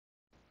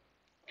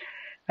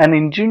An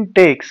engine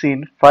takes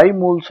in 5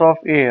 moles of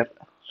air.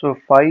 So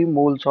 5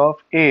 moles of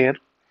air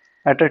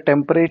at a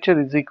temperature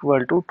is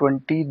equal to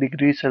 20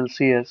 degrees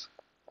Celsius,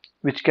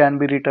 which can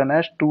be written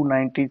as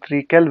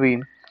 293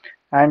 Kelvin,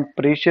 and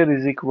pressure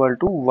is equal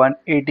to 1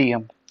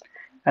 atm,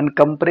 and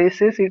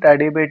compresses it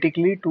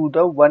adiabatically to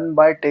the 1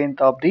 by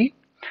 10th of the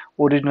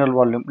original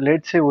volume.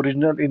 Let's say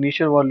original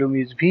initial volume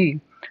is V,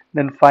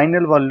 then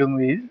final volume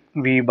is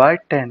V by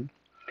 10.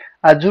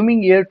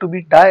 Assuming air to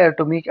be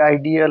diatomic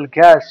ideal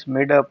gas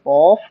made up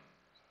of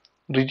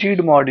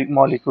rigid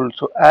molecule.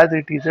 So as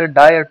it is a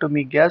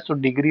diatomic gas, so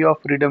degree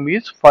of freedom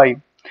is 5.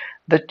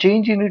 The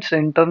change in its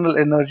internal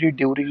energy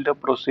during the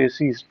process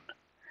is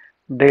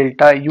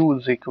delta U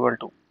is equal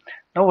to.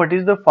 Now what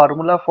is the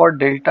formula for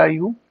delta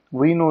U?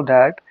 We know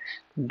that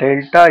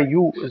delta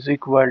U is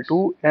equal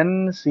to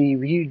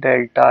NCV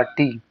delta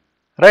T,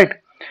 right?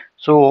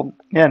 So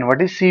and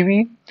what is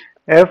CV?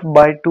 F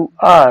by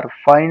 2R,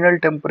 final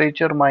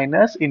temperature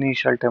minus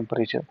initial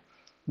temperature.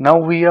 Now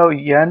we have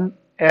N,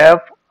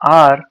 F,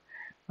 R.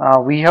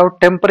 We have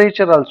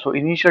temperature also,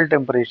 initial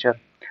temperature.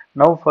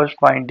 Now first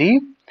find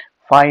the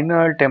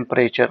final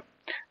temperature.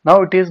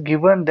 Now it is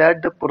given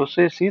that the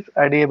process is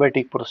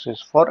adiabatic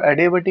process. For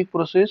adiabatic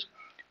process,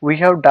 we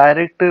have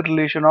direct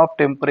relation of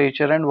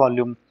temperature and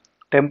volume.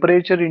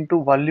 Temperature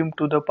into volume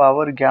to the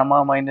power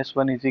gamma minus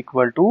 1 is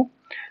equal to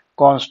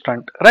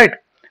constant, right?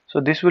 So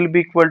this will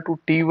be equal to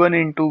T1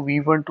 into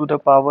V1 to the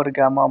power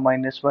gamma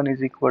minus 1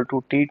 is equal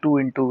to T2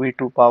 into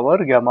V2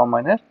 power gamma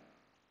minus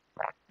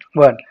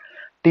 1.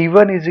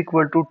 T1 is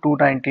equal to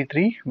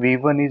 293,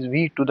 V1 is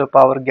V to the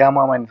power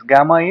gamma minus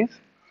gamma is,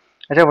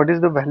 what is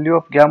the value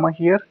of gamma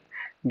here?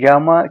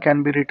 Gamma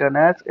can be written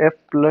as F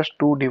plus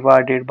 2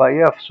 divided by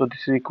F. So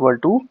this is equal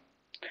to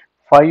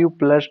 5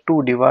 plus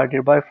 2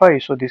 divided by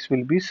 5. So this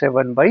will be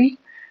 7 by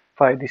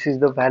 5. This is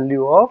the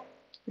value of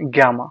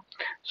gamma.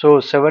 So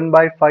 7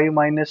 by 5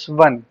 minus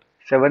 1.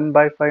 7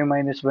 by 5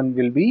 minus 1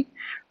 will be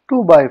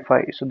 2 by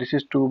 5. So this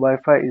is 2 by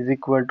 5 is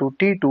equal to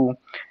T2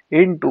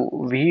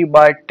 into V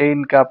by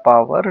 10 ka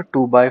power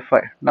 2 by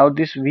 5. Now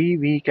this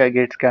V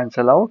gets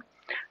cancelled out.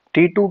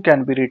 T2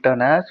 can be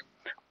written as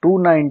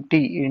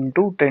 290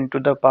 into 10 to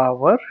the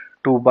power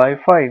 2 by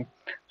 5.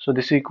 So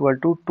this is equal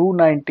to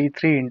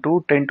 293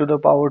 into 10 to the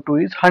power 2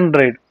 is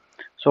 100.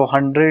 So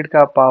 100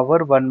 ka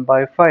power 1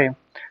 by 5.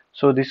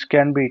 So this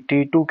can be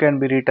T2 can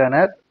be written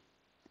as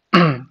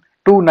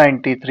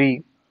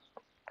 293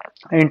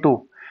 into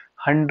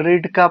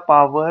 100 ka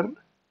power.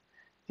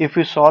 If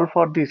you solve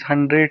for this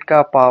 100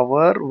 ka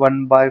power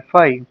 1 by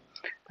 5,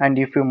 and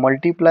if you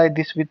multiply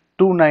this with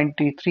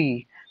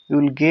 293, you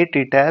will get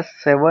it as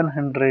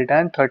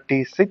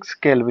 736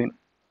 Kelvin.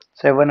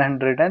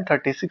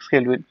 736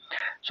 Kelvin.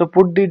 So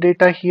put the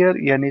data here.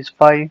 N is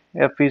 5,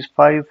 F is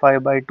 5,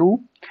 5 by 2,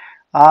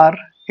 R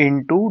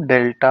into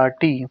delta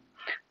T.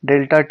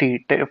 Delta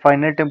T,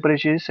 final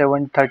temperature is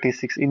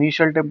 736.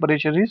 Initial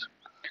temperature is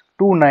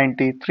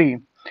 293.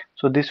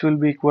 So this will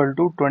be equal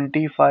to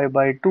 25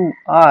 by 2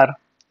 R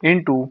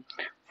into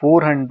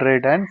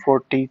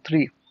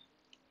 443.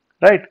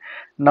 Right.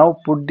 Now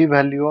put the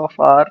value of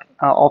R.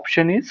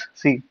 Option is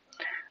C.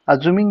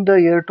 Assuming the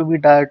air to be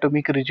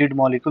diatomic rigid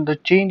molecule, the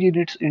change in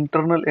its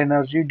internal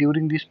energy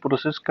during this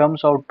process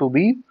comes out to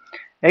be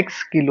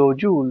x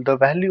kilojoule. The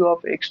value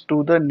of x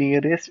to the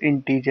nearest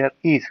integer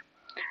is,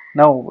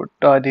 now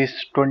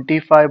this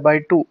 25 by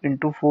 2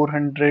 into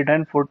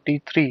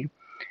 443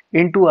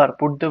 into R.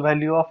 Put the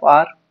value of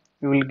R.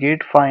 You will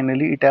get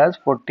finally it as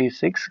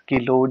 46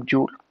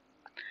 kilojoule.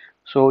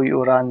 So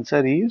your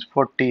answer is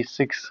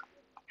 46.